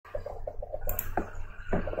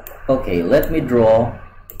Okay, let me draw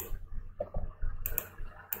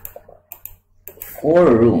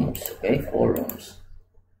 4 rooms. Okay, 4 rooms.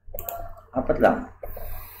 Apat lang.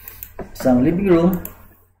 Isang living room,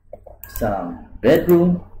 isang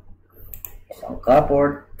bedroom, isang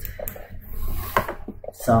cupboard,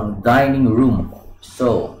 isang dining room.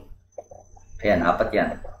 So, ayan, apat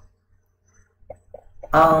yan.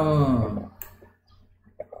 Ang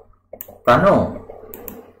tanong,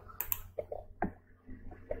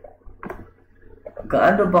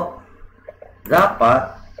 gaano ba dapat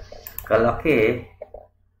kalaki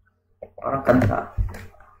parang kanta?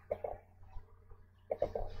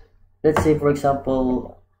 Let's say, for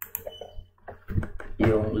example,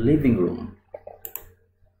 yung living room.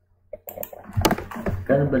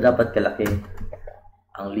 Gaano ba dapat kalaki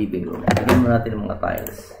ang living room? Lagyan mo natin ng mga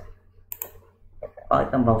tiles. Bakit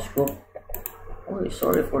ang mouse ko? Oh,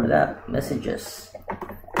 sorry for that. Messages.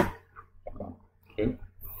 Okay.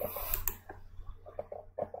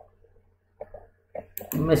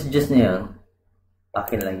 Yung messages na yun,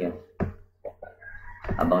 akin lang yun.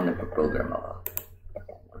 Habang nagpa-program ako.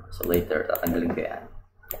 So later, tatanggalin ko yan.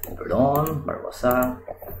 Perdon, Barbosa.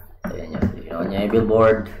 Ayan yun. Yun niya yung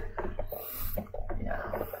billboard. Ayan.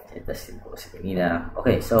 Testasin ko si kanina.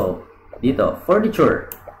 Okay, so, dito,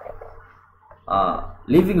 furniture.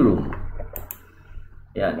 Living room.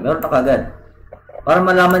 Ayan, meron na kagad. Para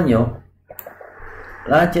malaman nyo,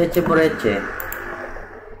 wala cheche-poreche.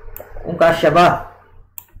 Kung kasya ba?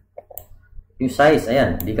 Yung size,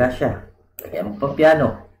 ayan, hindi kasya. Kaya mo pang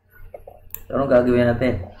piano. So, anong gagawin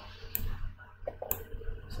natin?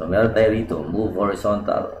 So, meron tayo rito, move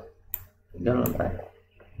horizontal. Ganoon tayo.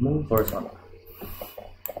 Move horizontal.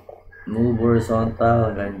 Move horizontal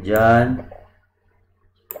hanggang dyan.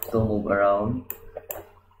 So, move around.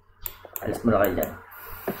 Alis mo na kayo dyan.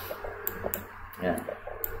 Ayan.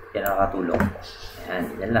 Yan nakakatulong. Ayan,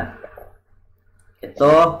 yan lang.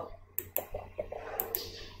 Ito.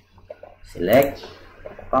 Select.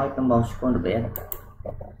 Pangit ng mouse ko. Ano ba yan?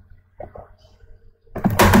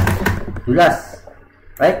 Dulas.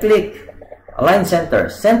 Right click, align center.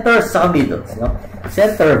 Center sa middles, no?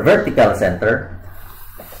 Center, vertical center.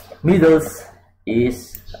 Middles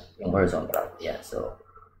is yung horizontal. Yan, so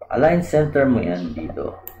align center mo yan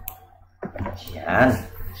dito. Yan.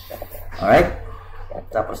 Alright.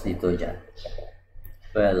 Tapos dito dyan.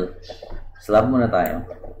 Well, slab muna tayo.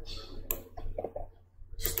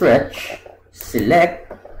 Stretch, select,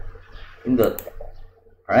 pindot.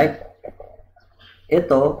 Alright.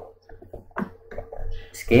 Ito,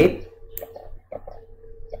 escape,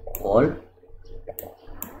 all,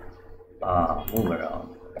 move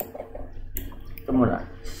around. Ito muna,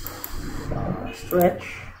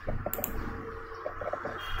 stretch,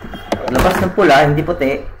 labas ng pula, hindi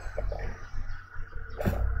puti,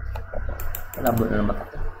 malabo na naman.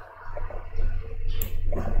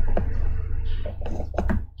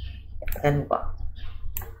 Ano pa?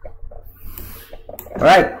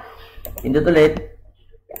 Alright, pindot ulit.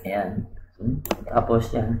 Ayan. Tapos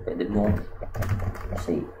yan, pwede mo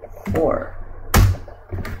say 4.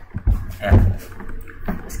 Ayan.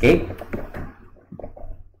 Escape.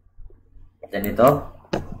 Then ito,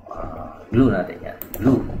 glue natin yan.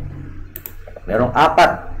 Glue. Merong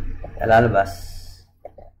 4 na lalabas.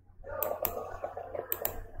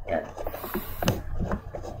 Ayan.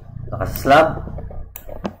 Nakaslab.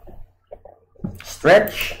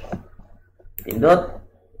 Stretch. Pindot.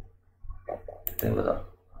 Ito yung ito.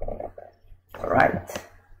 Alright.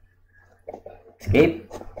 Escape.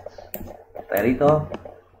 Tayo rito.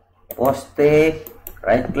 Poste.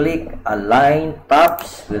 Right click. Align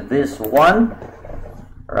tops with this one.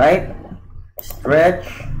 Right. Stretch.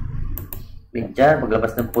 Click dyan.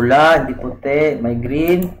 Paglabas ng pula. Hindi puti. May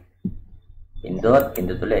green. Pindot.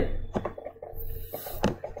 Pindot ulit.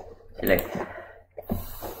 Select.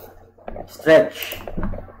 Stretch.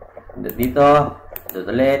 Pindot dito. Pindot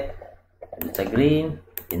ulit. Pindot sa green.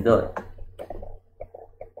 Pindot.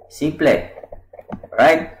 Simple.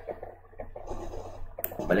 Right?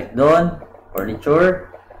 Balik doon.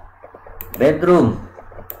 Furniture. Bedroom.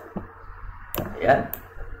 Ayan.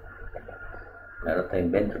 Meron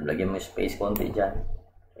tayong bedroom. Lagyan mo yung space konti dyan.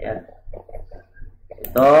 Ayan.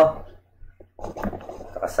 Ito.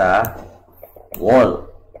 Saka sa wall.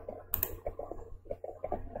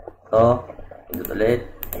 Ito. Pindot ulit.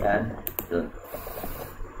 Ayan. Doon.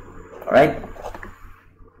 Alright.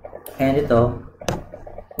 And ito.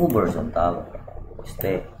 Move horizontal.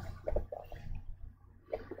 Stay.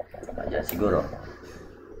 Ayan siguro.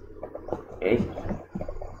 Okay.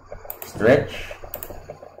 Stretch.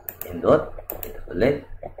 Pindot. Pindot ulit.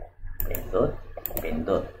 Pindot.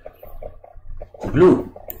 Pindot. Glue.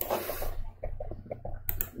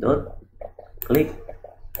 Dot. Click.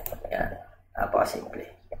 Yan. Napakasimple.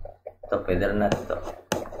 Ito, pwede rin natin ito.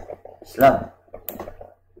 Slab.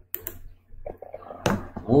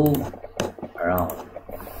 Move around.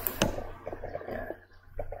 Yan.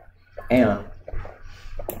 Ngayon,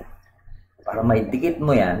 para maidikit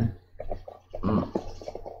mo yan,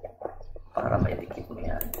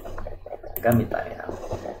 gamit tayo na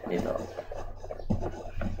dito.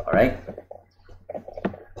 Alright?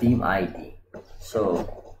 Team ID. So,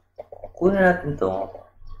 kunin natin to.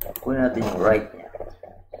 Kunin natin yung right niya.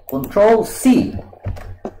 Control C.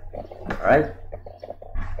 Alright?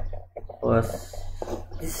 Tapos,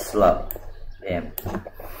 this slab. Damn.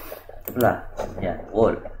 Wala. Yan.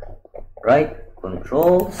 Wall. Right?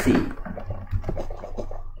 Control C.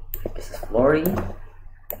 This is flooring.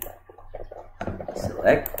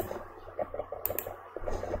 Select.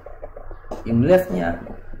 Yung left niya,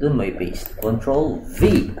 dun may paste. Control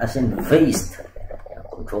V as in paste.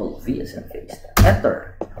 Control V as in paste.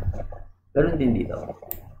 Enter. Ganun din dito.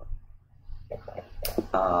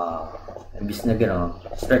 Imbis na gano'n,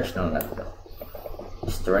 stretch na lang ito.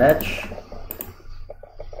 Stretch.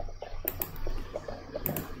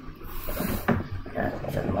 Yan,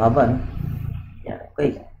 siya lumaban. Yan,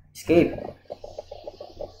 okay. Escape.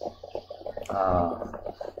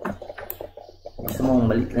 Gusto mong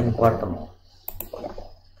malit lang yung kwarto mo.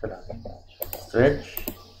 Stretch.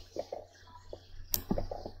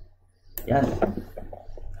 Yan.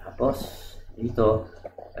 Tapos, dito,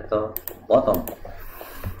 ito, bottom.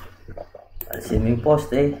 Alisin mo yung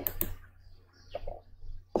poste.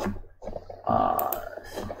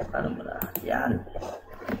 Ano mo na? Yan.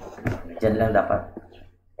 Diyan lang dapat.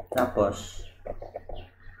 Tapos,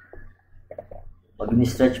 pag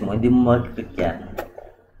ni-stretch mo, hindi mo mag-click yan.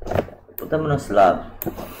 Punta mo ng slab.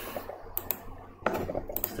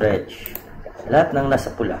 Stretch. Lahat ng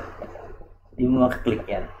nasa pula, hindi mo makiklik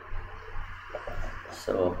yan.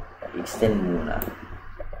 So, extend muna.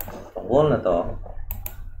 Ang wall na to,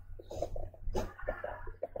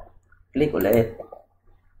 click ulit.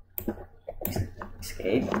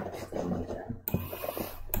 Escape. Extend mo yan.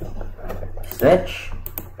 Stretch.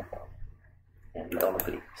 Yan, dito ako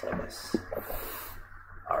mag-click sa labas.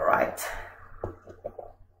 Alright.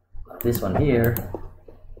 This one here.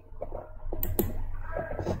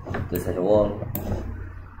 This is the wall.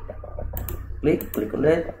 Click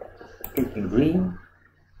ulit. Click in green.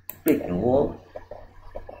 Click in wall.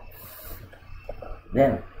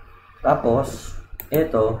 Then, tapos,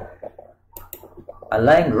 ito,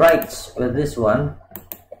 align rights with this one.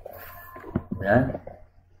 Yan.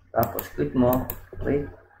 Tapos, click mo. Click.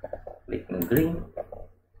 Click in green.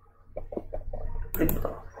 Click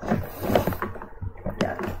ito.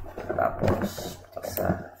 Yan. Tapos,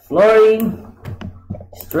 sa flooring.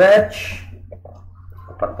 Stretch.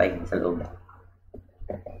 Patay sa loob.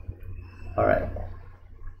 Alright.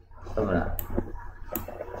 Ito muna.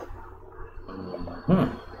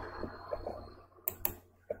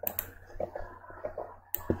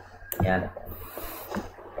 Yan.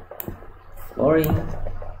 Flooring.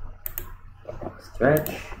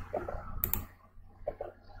 Stretch.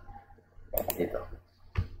 Dito.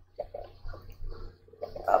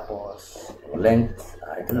 Tapos, length.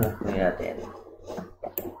 Ito na. Kunin natin.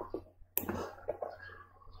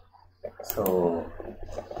 So,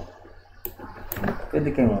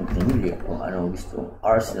 pwede kayong pumili kung anong gusto.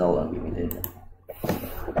 Arsenal ang gamitin.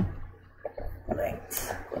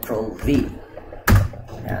 Length. Control V.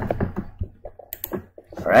 Yan.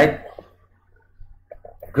 Alright.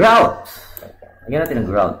 Grout. Lagyan natin ng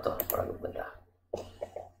grout to. Para ganda.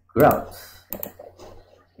 Grout.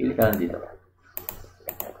 Pili ka lang dito.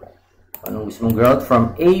 Anong gusto mong grout?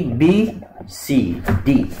 From A, B, C,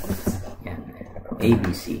 D. Yan. From A, B,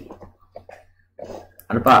 C.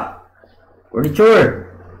 Ano pa?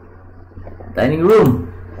 Furniture. Dining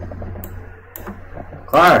room.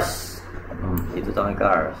 Cars. Dito tayo may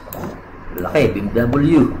cars. Laki.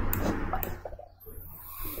 BMW.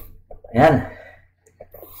 Ayan.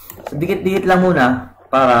 So, dikit-dikit lang muna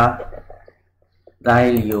para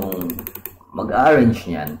dahil yung mag-arrange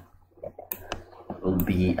niyan will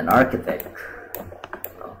be an architect.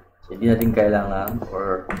 So, hindi natin kailangan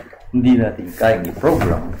or hindi natin kayang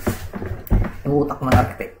i-program yung utak ng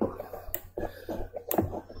arkitekto.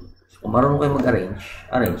 So, kung marunong kayo mag-arrange,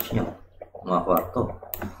 arrange nyo mga kwarto.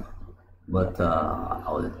 But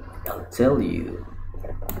I'll tell you,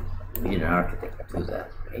 you need an architect to do that,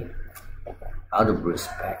 okay? Out of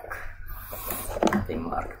respect ating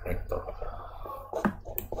mga arkitekto.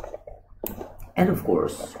 And of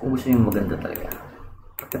course, kung gusto nyo maganda talaga,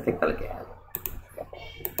 architect talaga yan.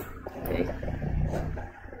 Okay?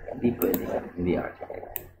 Hindi pwede, hindi architect.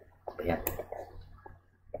 Ayan.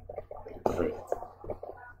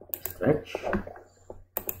 Stretch.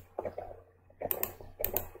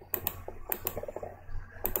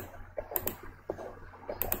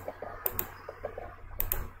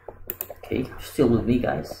 Okay, still with me,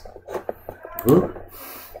 guys. Good.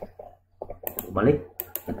 Balik.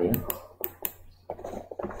 Ito yan.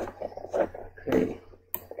 Okay.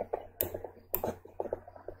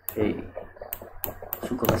 Okay.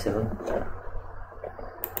 Suka kasi ron.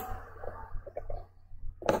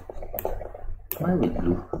 Why with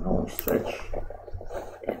blue? No, stretch.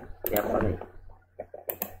 Yan. Kaya pala eh.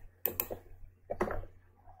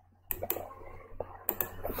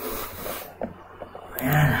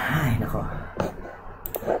 Ayan. Ay, nako.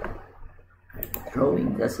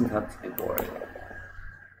 Drawing doesn't have to be boring.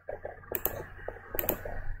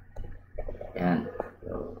 And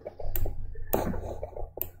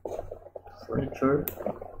furniture.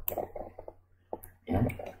 And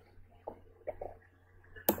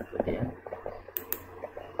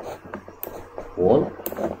wall.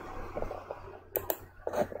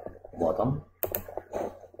 Bottom.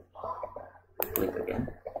 Click again.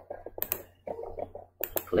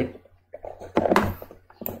 Click.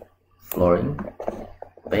 Flooring.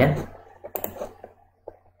 Ayan.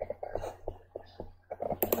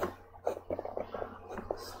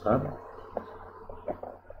 Slab.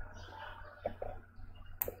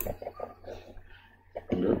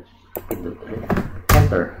 Pindot.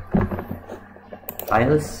 Enter.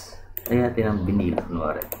 Tiles. Kaya natin ang vinyl.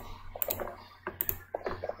 Kunwari.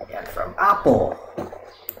 Ayan. From Apple.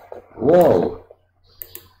 Wall.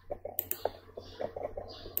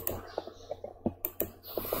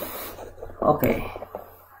 Okay.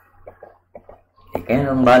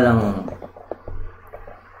 Kaya nang balang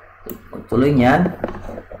magtuloy niyan.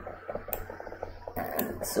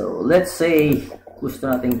 So, let's say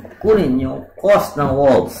gusto natin kunin yung cost ng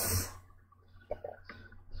walls.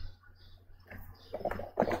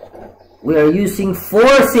 We are using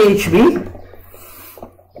 4 CHB.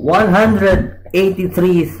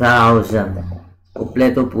 183,000.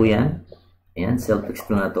 Kompleto po yan. Ayan,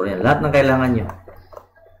 self-explanatory yan. Lahat ng kailangan nyo.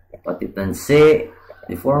 Pati tanse,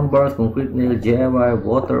 deform bars, concrete nail, DIY,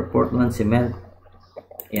 water, Portland, cement.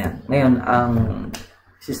 Yan. Ngayon, ang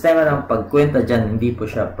sistema ng pagkwenta dyan, hindi po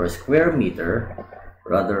siya per square meter,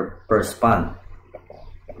 rather per span.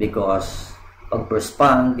 Because, pag per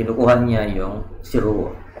span, kinukuha niya yung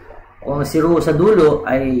zero. Kung ang zero sa dulo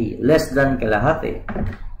ay less than kalahati,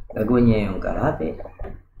 gagawin niya yung kalahati.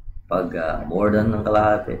 Pag more than ng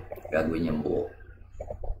kalahati, gagawin niya yung buo.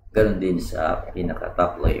 Ganon din sa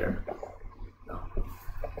pinaka-top layer.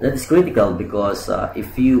 That is critical because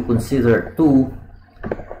if you consider two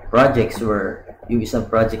projects where yung isang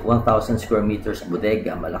project 1,000 square meters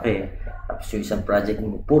bodega, malaki. Tapos yung isang project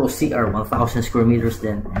puro CR 1,000 square meters,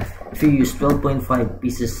 then if you use 12.5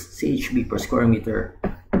 pieces CHB per square meter,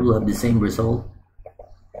 you will have the same result.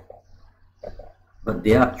 But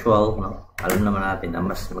the actual, alam naman natin na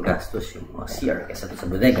mas magastos yung mga CR kaysa sa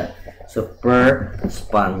bodega. So, per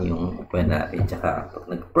span yung pwede natin. Tsaka, pag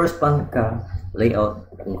nag-per span ka, layout,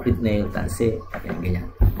 concrete nail, tanse,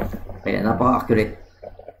 ganyan. Kaya, napaka-accurate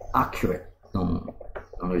ng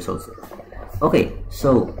results. Okay,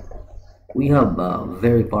 so, we have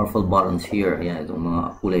very powerful buttons here. Ayan, itong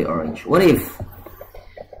mga kulay orange. What if,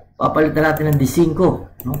 papalitan natin ng D5,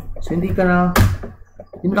 no? So, hindi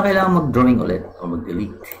mo na kailangan mag-drawing ulit o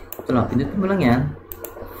mag-delete. Ito lang, pinutin mo lang yan.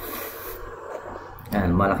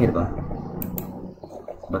 Ayan, malaki diba?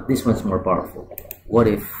 But this one's more powerful. What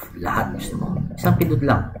if lahat gusto mo? Isang pindot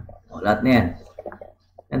lang. O, lahat na yan.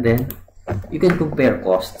 And then, you can compare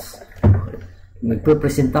costs.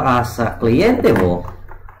 Nagprepresenta ka sa kliyente mo,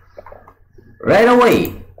 right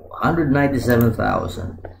away,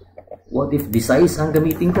 197,000. What if the size ang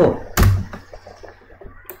gamitin ko?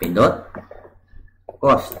 Pindot.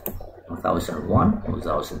 Cost 1,001,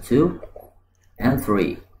 1,002, and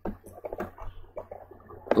 3.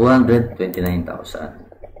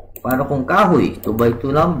 229,000. Paano kung kahoy? 2x2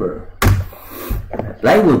 lumber.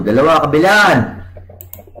 Plywood, dalawa kabilaan.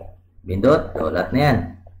 Pindot, lahat na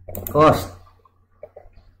yan. Cost.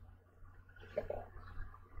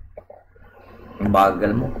 Ang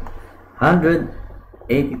bagal mo.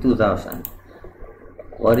 182,000.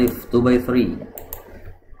 What if 2x3?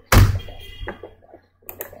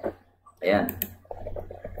 Ayan.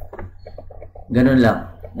 Ganun lang.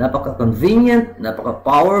 Napaka-convenient,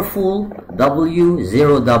 napaka-powerful.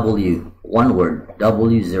 W0W. One word.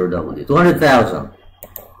 W0W. 200,000.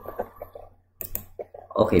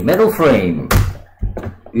 Okay, metal frame.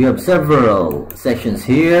 We have several sections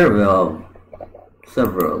here. We have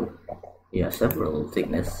several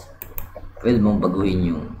thickness. Pwede mong baguhin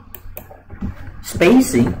yung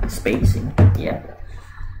spacing. Yeah.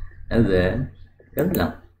 And then, ganun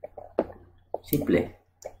lang. Simple.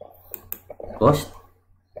 Cost.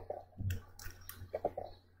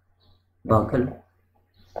 Bagal.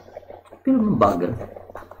 Pero bagal.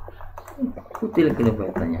 Puti lang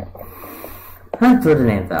kinabenta niya.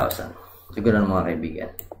 139,000. Siguro ng mga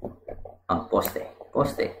kaibigan.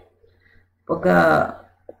 Poste. Pagka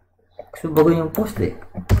gusto mong baguhin yung poste,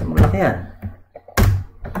 malaki yan.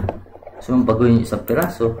 Gusto mong baguhin yung isang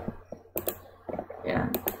piraso, yan.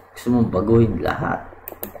 Gusto mong baguhin lahat,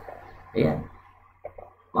 ayan.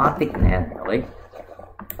 Matik na yan, okay?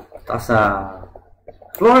 Tapos sa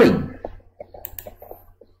flooring,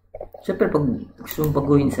 siyempre pag gusto mong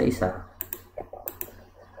baguhin sa isa,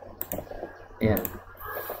 ayan.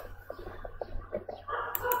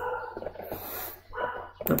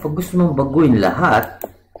 Pag gusto mong baguhin lahat,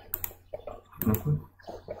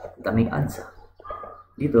 daming ads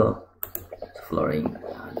dito sa flooring,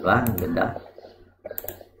 diba? Ang ganda.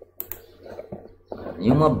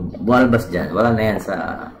 Yung mga bulbas dyan, wala na yan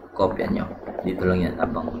sa kopya nyo. Dito lang yan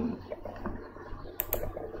habang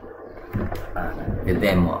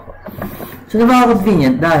demo ako. So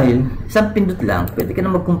napaka-convenient dahil isang pindot lang, pwede ka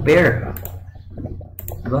na mag-compare,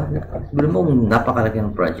 diba? Siguro mo kung napakalaki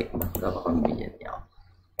ng project mo, napaka-convenient niya.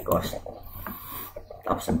 Cost.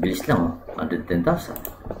 Tapos ang bilis lang, 110,000.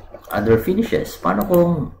 Other finishes, paano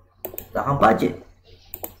kung lakang budget?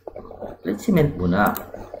 Let's cement muna.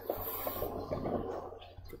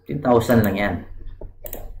 15,000 lang yan.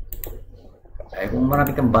 Ay kung marami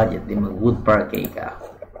kang budget, di mag wood parquet ka,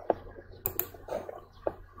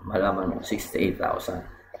 malaman mo 68,000.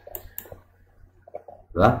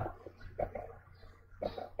 Diba?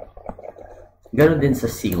 Ganon din sa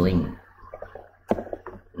ceiling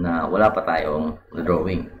na wala pa tayong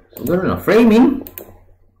drawing. So, gano'n lang. Framing,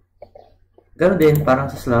 gano'n din, parang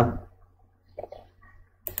sa slab.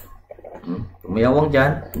 Kung may awang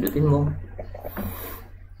dyan, pindutin mo.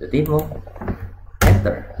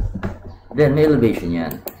 Enter. Then, may elevation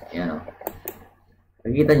yan. Yan o.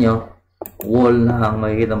 Nakikita nyo, wall na ang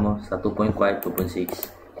makikita mo sa 2.5,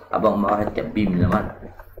 2.6. Habang umakit ka, beam naman.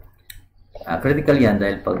 Critical yan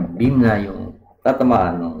dahil pag beam na yung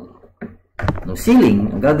tatamaan ng ceiling,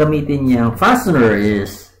 ang gagamitin niyang fastener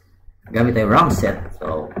is gamit ay round set.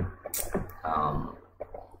 So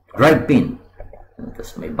drive pin,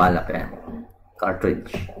 tapos may bala pa yan,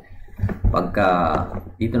 cartridge. Pagka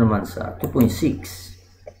dito naman sa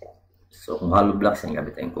 2.6, so kung hollow blocks yan,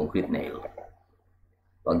 gamit tayong concrete nail.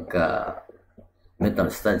 Pagka metal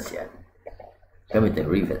studs yan, gamit tayong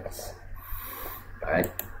rivets. Alright,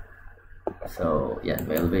 so yan,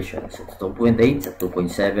 may elevation. So 2.8 sa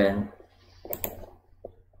 2.7.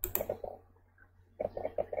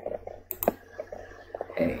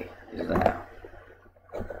 Okay, dito tayo.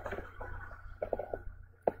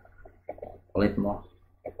 Ulit mo.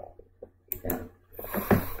 Yan.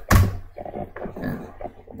 Yan.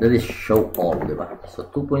 That is show all, diba? So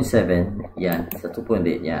 2.7, yan. Sa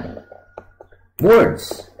 2.8, yan.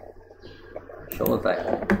 Boards. Show all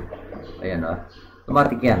tayo. Ayan,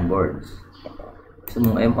 automatic yan, boards. Gusto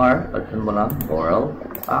mong MR, palitan mo lang, oral,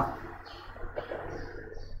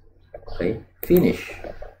 okay, finish.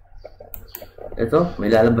 Ito, may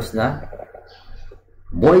lalabas na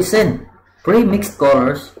Boysen, pre-mixed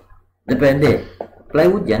colors. Depende.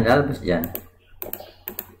 Plywood yan, lalabas dyan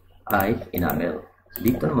ay enamel.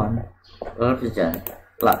 Dito naman, lalabas dyan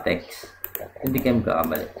latex. Hindi kayo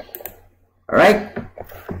magkakamali. Alright,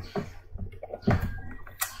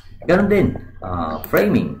 ganon din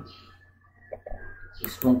framing.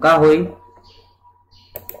 Gusto mong kahoy,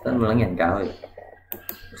 saan mo lang yan, kahoy.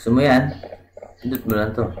 Gusto mo yan, pindot mo lang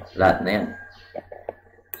to, lahat na yan.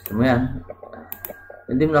 Gusto mo yan,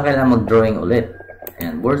 hindi mo na kailangan mag-drawing ulit.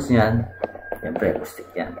 Ayan, boards yan, siyempre, plastic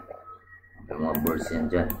yan. Yung mga boards yan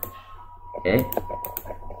dyan. Okay?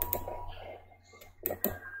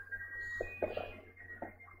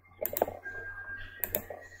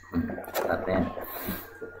 Lahat na yan.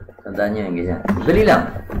 Tandaan nyo yung ganyan. Dali lang.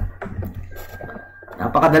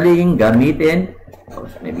 Napakadaling gamitin.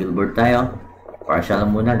 Tapos may billboard tayo. Partial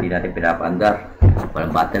lang muna, hindi natin pinapaandar.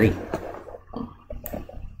 Walang battery.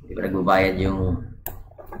 Hindi pa nagbabayad yung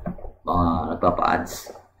mga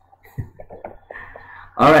nagpapa-ads.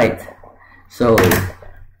 Alright. So,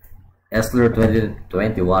 Esler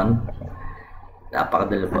 2021.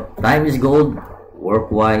 Napakadali po. Time is gold.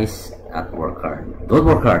 Work wise, not work hard. Don't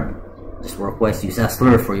work hard. Just work wise. Use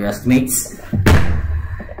Esler for your estimates.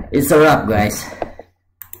 It's a wrap, guys.